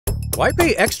Why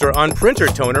pay extra on printer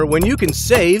toner when you can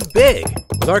save big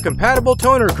with our compatible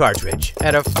toner cartridge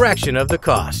at a fraction of the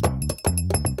cost?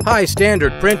 High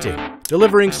standard printing,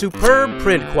 delivering superb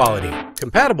print quality,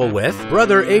 compatible with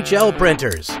Brother HL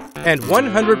printers, and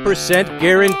 100%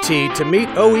 guaranteed to meet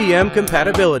OEM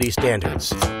compatibility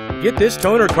standards. Get this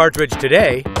toner cartridge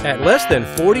today at less than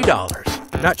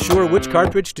 $40. Not sure which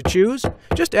cartridge to choose?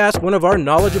 Just ask one of our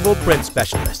knowledgeable print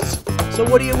specialists. So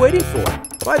what are you waiting for?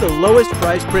 Buy the lowest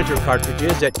priced printer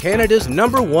cartridges at Canada's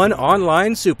 #1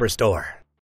 online superstore.